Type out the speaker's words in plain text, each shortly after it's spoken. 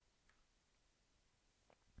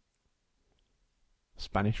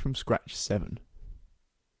Spanish from Scratch 7.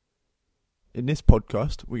 In this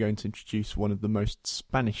podcast, we're going to introduce one of the most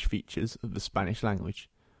Spanish features of the Spanish language.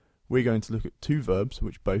 We're going to look at two verbs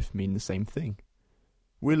which both mean the same thing.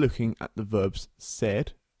 We're looking at the verbs ser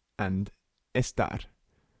and estar.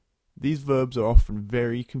 These verbs are often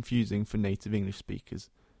very confusing for native English speakers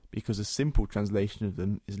because a simple translation of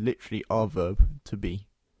them is literally our verb to be.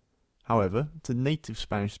 However, to native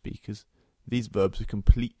Spanish speakers, these verbs are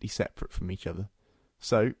completely separate from each other,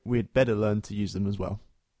 so we'd better learn to use them as well.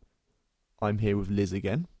 I'm here with Liz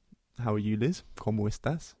again. How are you, Liz? ¿Cómo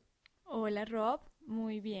estás? Hola, Rob.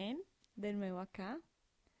 Muy bien. De nuevo acá,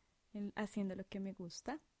 haciendo lo que me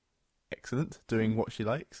gusta. Excellent. Doing what she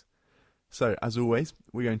likes. So, as always,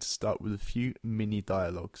 we're going to start with a few mini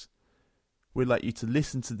dialogues. We'd like you to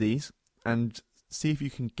listen to these and see if you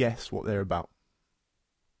can guess what they're about.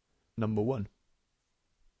 Number 1.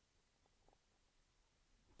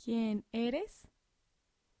 ¿Quién eres?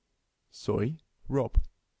 Soy Rob.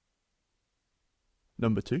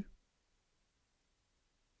 Number 2.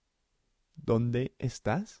 ¿Dónde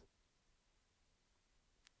estás?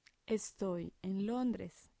 Estoy en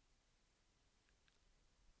Londres.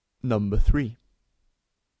 Number 3.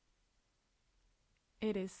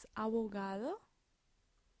 ¿Eres abogado?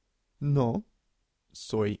 No,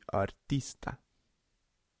 soy artista.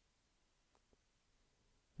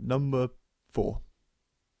 Number 4.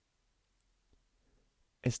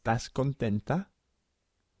 ¿Estás contenta?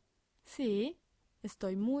 Sí,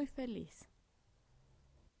 estoy muy feliz.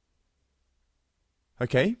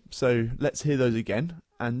 Okay, so let's hear those again,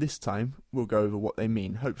 and this time we'll go over what they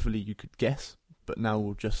mean. Hopefully you could guess, but now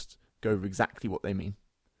we'll just go over exactly what they mean.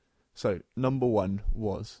 So, number 1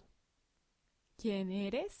 was ¿Quién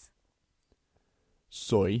eres?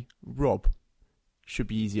 Soy Rob. Should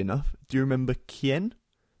be easy enough. Do you remember quién?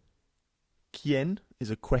 Quién is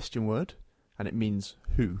a question word, and it means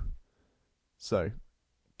who. So,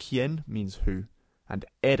 quién means who, and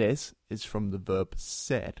eres is from the verb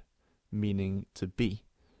ser, meaning to be.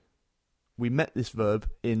 We met this verb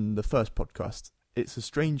in the first podcast. It's a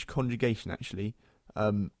strange conjugation, actually.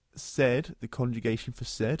 Ser, the conjugation for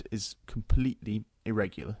ser, is completely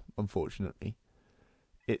irregular, unfortunately.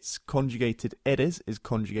 It's conjugated, eres is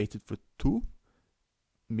conjugated for tú,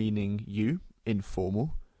 meaning you,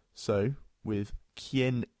 informal. So, with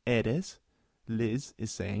quién eres, Liz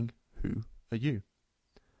is saying, who are you?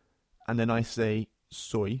 And then I say,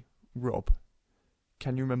 soy Rob.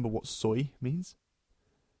 Can you remember what soy means?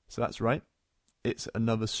 So that's right. It's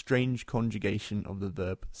another strange conjugation of the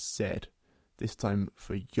verb ser, this time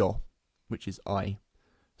for yo, which is I.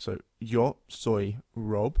 So yo soy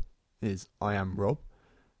Rob is I am Rob.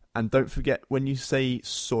 And don't forget, when you say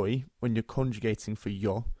soy, when you're conjugating for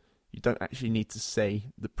yo, you don't actually need to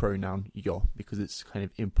say the pronoun yo because it's kind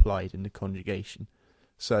of implied in the conjugation.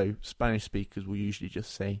 So Spanish speakers will usually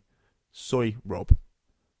just say soy Rob,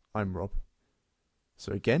 I'm Rob.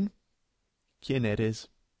 So again, ¿Quién eres?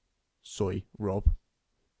 Soy Rob.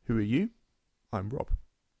 Who are you? I'm Rob.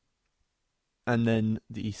 And then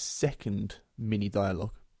the second mini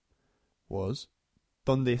dialogue was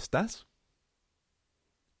 ¿Dónde estás?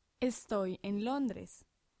 Estoy en Londres.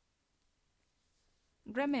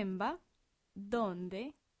 Remember,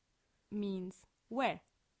 ¿dónde means where.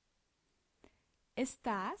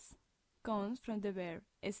 Estás comes from the verb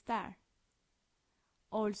estar,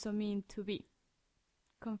 also mean to be.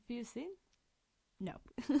 Confusing? No.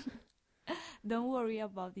 Don't worry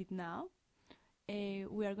about it now.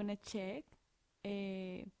 We are gonna check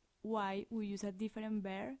why we use a different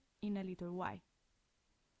verb in a little while.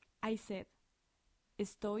 I said,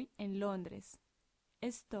 estoy en Londres.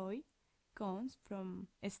 Estoy comes from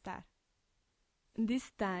estar.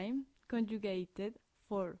 This time conjugated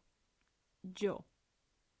for yo,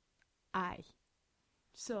 I.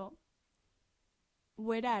 So,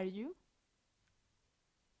 where are you?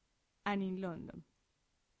 I'm in London.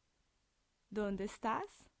 ¿Dónde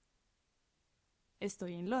estás?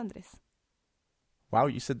 Estoy en Londres. Wow,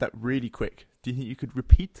 you said that really quick. Do you think you could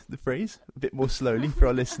repeat the phrase a bit more slowly for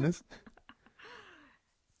our listeners?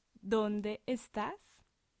 ¿Dónde estás?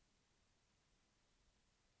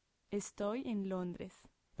 Estoy en Londres.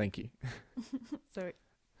 Thank you. Sorry.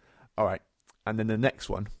 All right. And then the next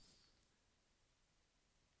one.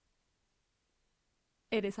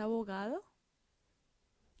 ¿Eres abogado?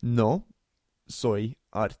 No, soy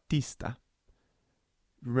artista.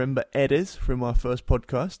 Remember eres from our first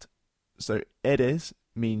podcast? So eres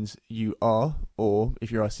means you are, or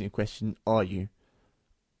if you're asking a question, are you?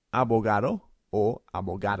 Abogado or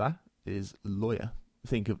abogada is lawyer.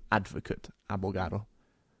 Think of advocate, abogado.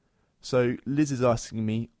 So Liz is asking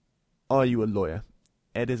me, are you a lawyer?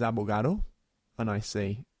 ¿Eres abogado? and I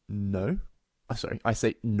say no. I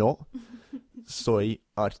say no. Soy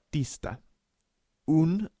artista.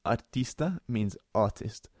 Un artista means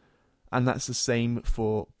artist. And that's the same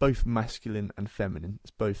for both masculine and feminine. It's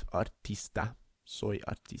both artista. Soy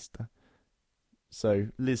artista. So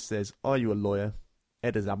Liz says, are you a lawyer?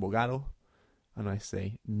 ¿Eres abogado? And I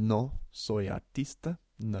say, no, soy artista.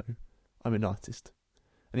 No, I'm an artist.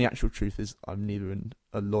 And the actual truth is I'm neither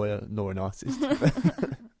a lawyer nor an artist.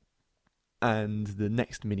 And the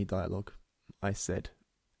next mini dialogue, I said,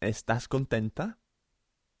 ¿Estás contenta?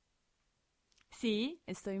 Sí,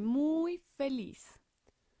 estoy muy feliz.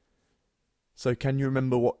 So can you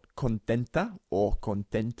remember what contenta or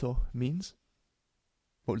contento means?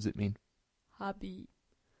 What does it mean? Happy.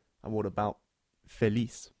 And what about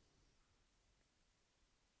feliz?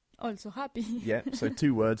 Also happy. Yeah, so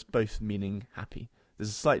two words, both meaning happy. There's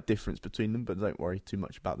a slight difference between them, but don't worry too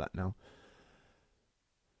much about that now.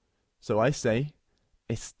 So I say,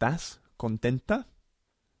 ¿Estás contenta?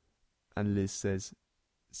 And Liz says,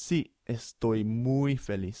 sí, estoy muy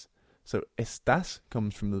feliz. So estás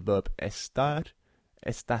comes from the verb estar.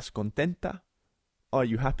 ¿Estás contenta? Are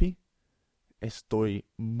you happy? Estoy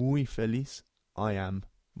muy feliz. I am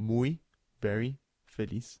muy, very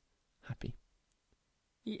feliz, happy.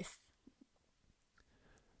 Yes.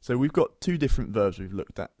 So we've got two different verbs we've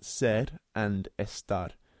looked at, ser and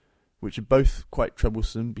estar, which are both quite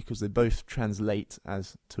troublesome because they both translate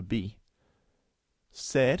as to be.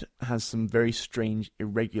 Ser has some very strange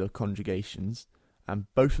irregular conjugations, and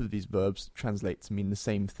both of these verbs translate to mean the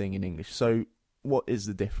same thing in English. So what is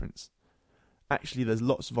the difference? Actually, there's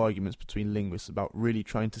lots of arguments between linguists about really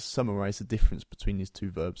trying to summarize the difference between these two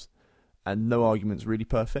verbs, and no argument's really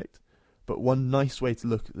perfect. But one nice way to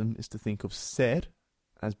look at them is to think of ser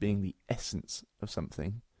as being the essence of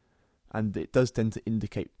something, and it does tend to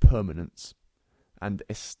indicate permanence, and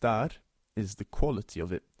estar is the quality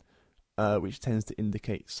of it, which tends to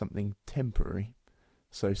indicate something temporary.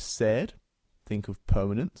 So ser, think of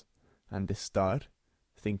permanent, and estar,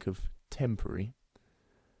 think of temporary.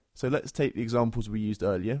 So let's take the examples we used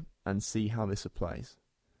earlier and see how this applies.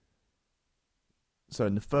 So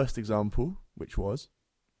in the first example, which was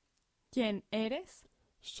 ¿Quién eres?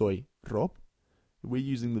 soy Rob, we're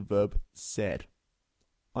using the verb ser.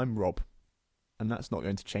 I'm Rob, and that's not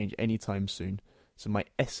going to change anytime soon. So my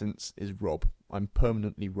essence is Rob. I'm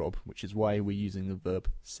permanently Rob, which is why we're using the verb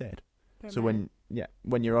ser. So when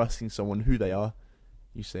you're asking someone who they are,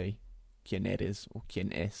 you say ¿Quién eres? Or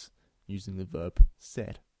 ¿Quién es? Using the verb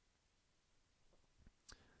ser.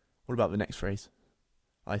 What about the next phrase?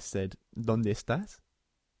 I said, ¿Dónde estás?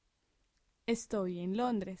 Estoy en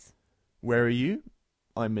Londres. Where are you?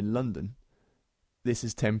 I'm in London. This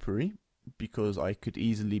is temporary because I could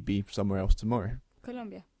easily be somewhere else tomorrow.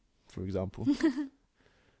 Colombia. For example.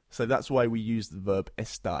 So that's why we use the verb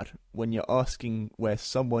estar. When you're asking where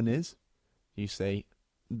someone is, you say,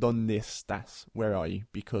 ¿Dónde estás? Where are you?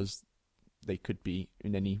 Because they could be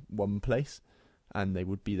in any one place and they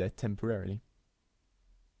would be there temporarily.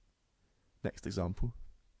 Next example.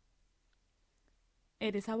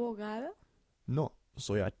 ¿Eres abogado? No,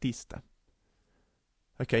 soy artista.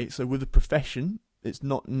 Okay, so with a profession, it's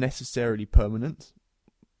not necessarily permanent.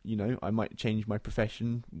 You know, I might change my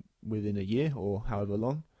profession within a year or however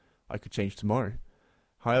long. I could change tomorrow.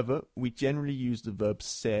 However, we generally use the verb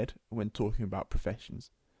ser when talking about professions.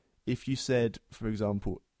 If you said, for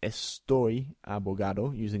example, estoy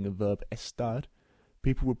abogado, using the verb estar,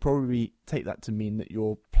 people would probably take that to mean that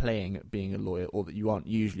you're playing at being a lawyer or that you aren't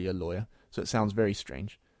usually a lawyer. So it sounds very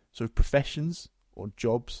strange. So professions or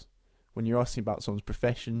jobs, when you're asking about someone's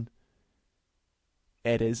profession,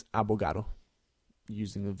 eres abogado,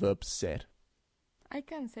 using the verb ser. I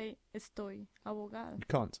can say estoy abogado. You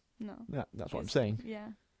can't. No. Yeah, that's what I'm saying. Yeah,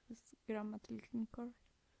 it's grammatically incorrect.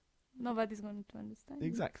 Nobody's going to understand.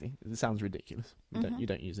 Exactly. It sounds ridiculous. Mm-hmm. You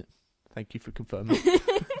don't use it. Thank you for confirming.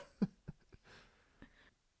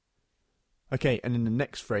 Okay, and in the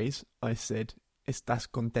next phrase, I said, ¿Estás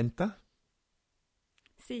contenta?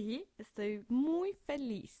 Sí, estoy muy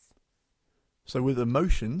feliz. So with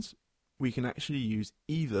emotions, we can actually use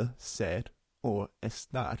either ser or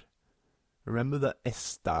estar. Remember that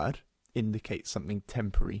estar indicates something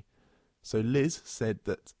temporary. So Liz said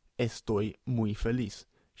that estoy muy feliz.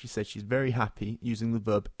 She said she's very happy using the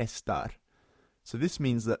verb estar. So this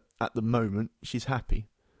means that at the moment she's happy.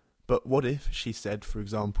 But what if she said, for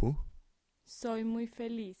example, Soy muy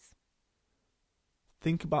feliz.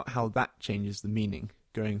 think about how that changes the meaning,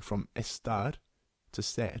 going from estar to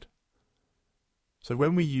ser. So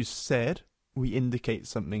when we use ser, we indicate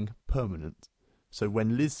something permanent. So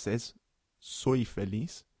when Liz says, soy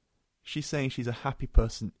feliz, she's saying she's a happy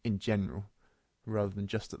person in general. rather than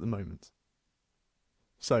just at the moment.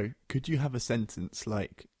 So, could you have a sentence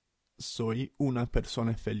like, soy una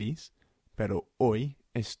persona feliz, pero hoy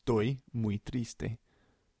estoy muy triste.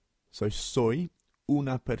 So, soy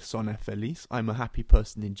una persona feliz, I'm a happy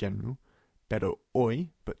person in general, pero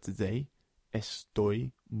hoy, but today,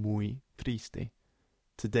 estoy muy triste.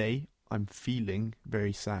 Today, I'm feeling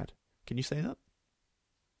very sad. Can you say that?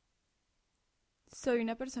 Soy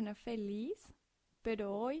una persona feliz,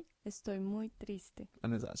 pero hoy estoy muy triste.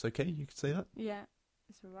 And if that's okay, you could say that? Yeah,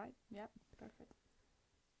 it's alright. Yeah, perfect.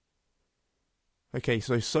 Okay,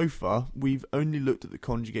 so far, we've only looked at the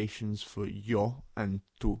conjugations for yo and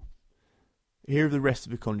tú. Here are the rest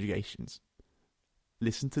of the conjugations.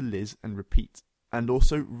 Listen to Liz and repeat. And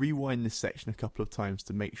also rewind this section a couple of times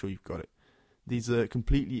to make sure you've got it. These are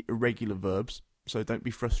completely irregular verbs, so don't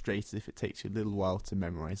be frustrated if it takes you a little while to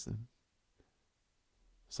memorize them.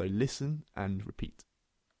 So listen and repeat.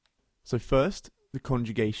 So first, the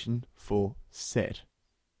conjugation for ser.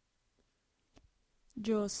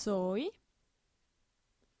 Yo soy.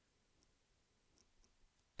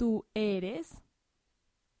 Tú eres.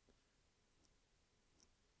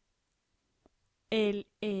 Él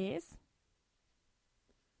es.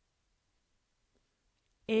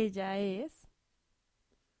 Ella es.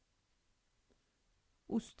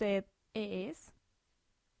 Usted es.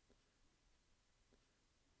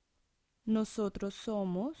 Nosotros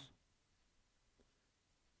somos.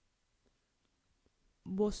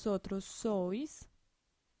 Vosotros sois.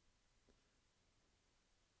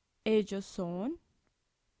 Ellos son.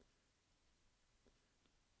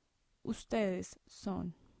 Ustedes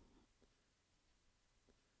son.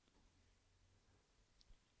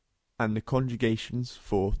 And the conjugations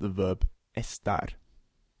for the verb estar.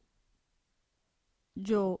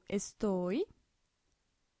 Yo estoy.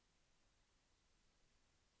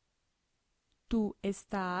 Tú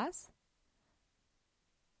estás.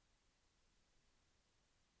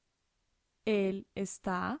 Él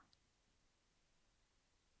está.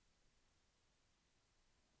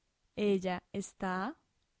 Ella está.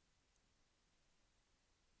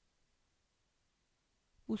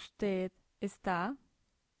 Usted está.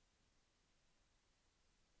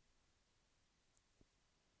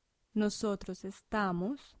 Nosotros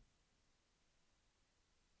estamos.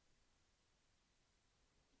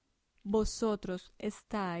 Vosotros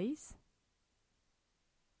estáis.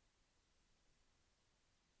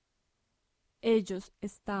 Ellos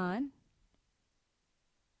están.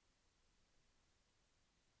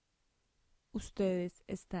 Ustedes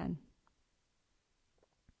están.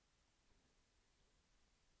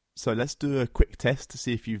 So let's do a quick test to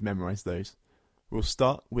see if you've memorized those. We'll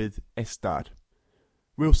start with estar.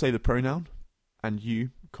 We'll say the pronoun, and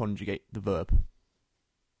you conjugate the verb.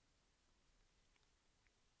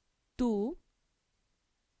 Tú.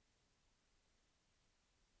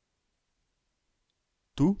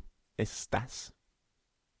 Tú estás.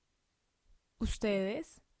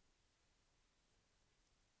 Ustedes.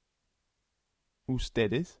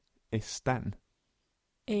 Ustedes están.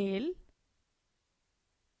 Él.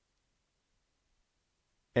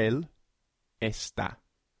 Él está.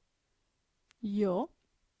 Yo.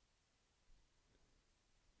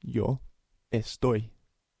 Yo estoy.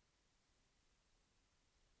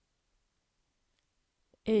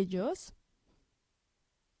 Ellos.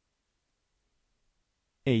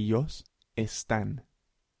 Ellos están.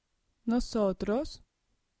 Nosotros.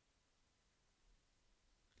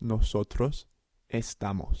 Nosotros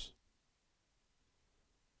estamos.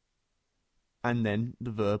 And then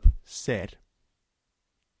the verb ser.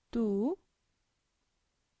 Tú.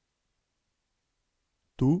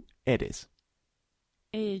 Tú eres.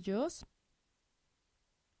 Ellos.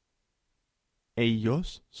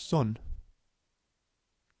 Ellos son.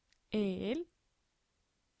 Él.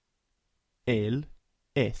 Él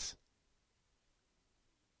es.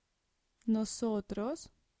 Nosotros.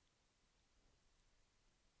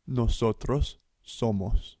 Nosotros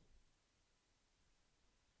somos.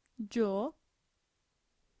 Yo.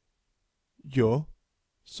 Yo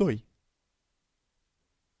soy.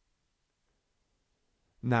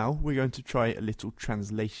 Now we're going to try a little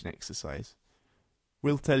translation exercise.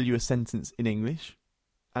 We'll tell you a sentence in English,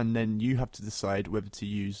 and then you have to decide whether to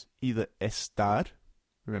use either estar,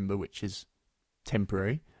 remember, which is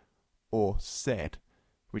temporary, or ser,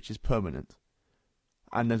 which is permanent.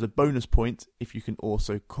 And there's a bonus point if you can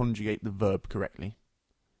also conjugate the verb correctly.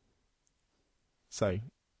 So,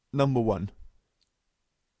 number 1.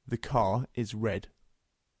 The car is red.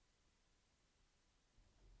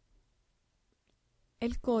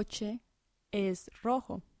 El coche es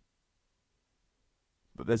rojo.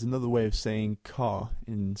 But there's another way of saying car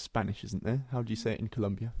in Spanish, isn't there? How do you say it in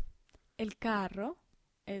Colombia? El carro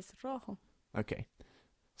es rojo. Okay.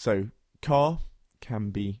 So, car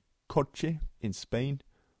can be coche in Spain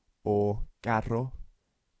or carro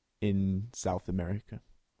in South America.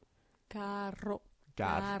 Carro.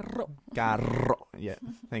 Carro. Carro. Yeah,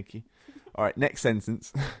 thank you. All right, next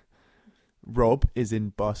sentence. Rob is in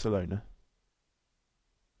Barcelona.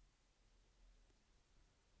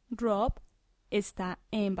 Rob está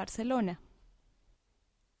en Barcelona.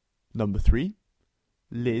 Number 3.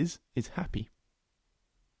 Liz is happy.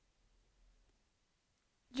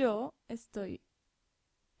 Yo estoy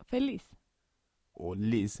feliz. Or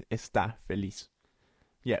Liz está feliz.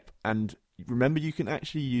 Yep, and remember you can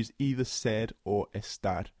actually use either ser or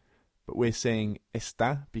estar. But we're saying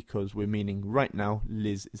está because we're meaning right now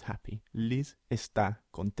Liz is happy. Liz está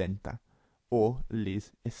contenta. Or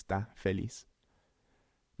Liz está feliz.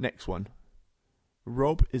 Next one.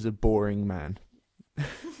 Rob is a boring man.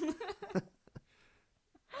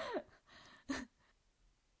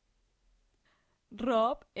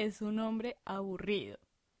 Rob es un hombre aburrido.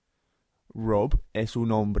 Rob es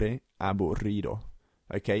un hombre aburrido.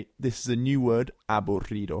 Okay, this is a new word,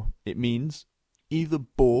 aburrido. It means either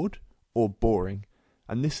bored or boring.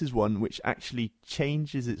 And this is one which actually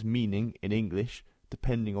changes its meaning in English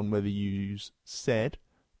depending on whether you use ser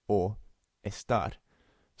or estar.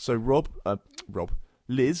 So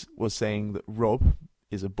Liz was saying that Rob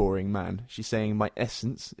is a boring man. She's saying my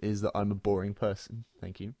essence is that I'm a boring person.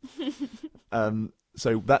 Thank you.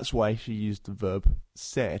 So that's why she used the verb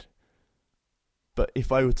ser. But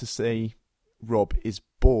if I were to say Rob is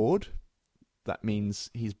bored, that means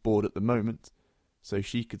he's bored at the moment. So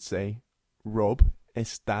she could say Rob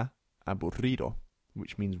está aburrido,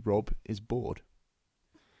 which means Rob is bored.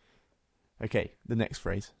 Okay, the next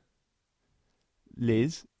phrase.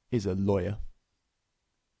 Liz is a lawyer.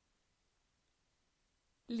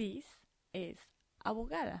 Liz es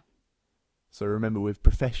abogada. So remember, with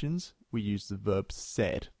professions, we use the verb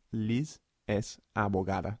ser. Liz es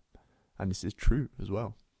abogada. And this is true as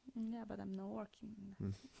well. Yeah, but I'm not working.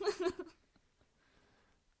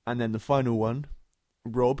 And then the final one,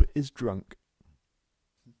 Rob is drunk.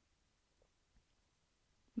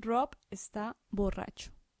 Rob está borracho.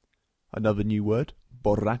 Another new word,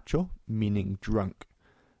 borracho, meaning drunk.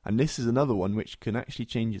 And this is another one which can actually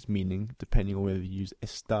change its meaning depending on whether you use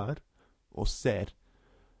estar or ser.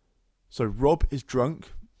 So Rob is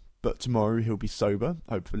drunk, but tomorrow he'll be sober,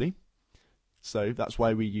 hopefully. So that's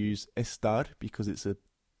why we use estar, because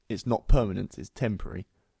it's not permanent, it's temporary.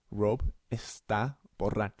 Rob está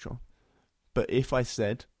borracho. But if I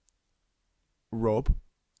said Rob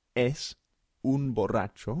es un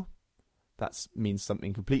borracho, that means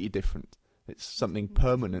something completely different. It's something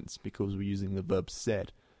permanent because we're using the verb ser.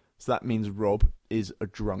 So that means Rob is a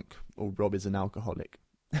drunk or Rob is an alcoholic.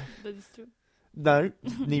 That is true. No,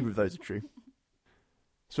 neither of those are true.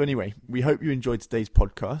 So anyway, we hope you enjoyed today's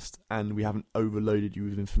podcast and we haven't overloaded you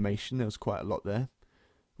with information. There was quite a lot there.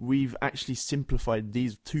 We've actually simplified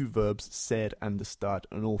these two verbs, ser and estar,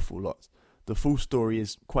 an awful lot. The full story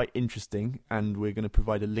is quite interesting and we're going to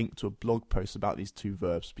provide a link to a blog post about these two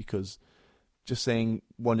verbs because just saying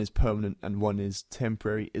one is permanent and one is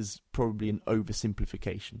temporary is probably an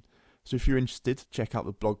oversimplification. So if you're interested, check out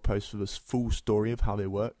the blog post for this full story of how they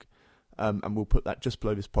work. And we'll put that just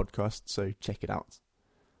below this podcast, so check it out.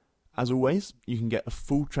 As always, you can get a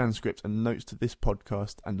full transcript and notes to this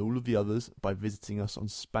podcast and all of the others by visiting us on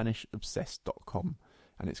SpanishObsessed.com,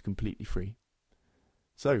 and it's completely free.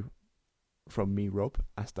 So, from me, Rob,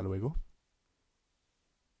 hasta luego.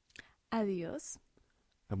 Adiós.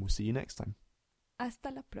 And we'll see you next time.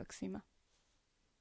 Hasta la próxima.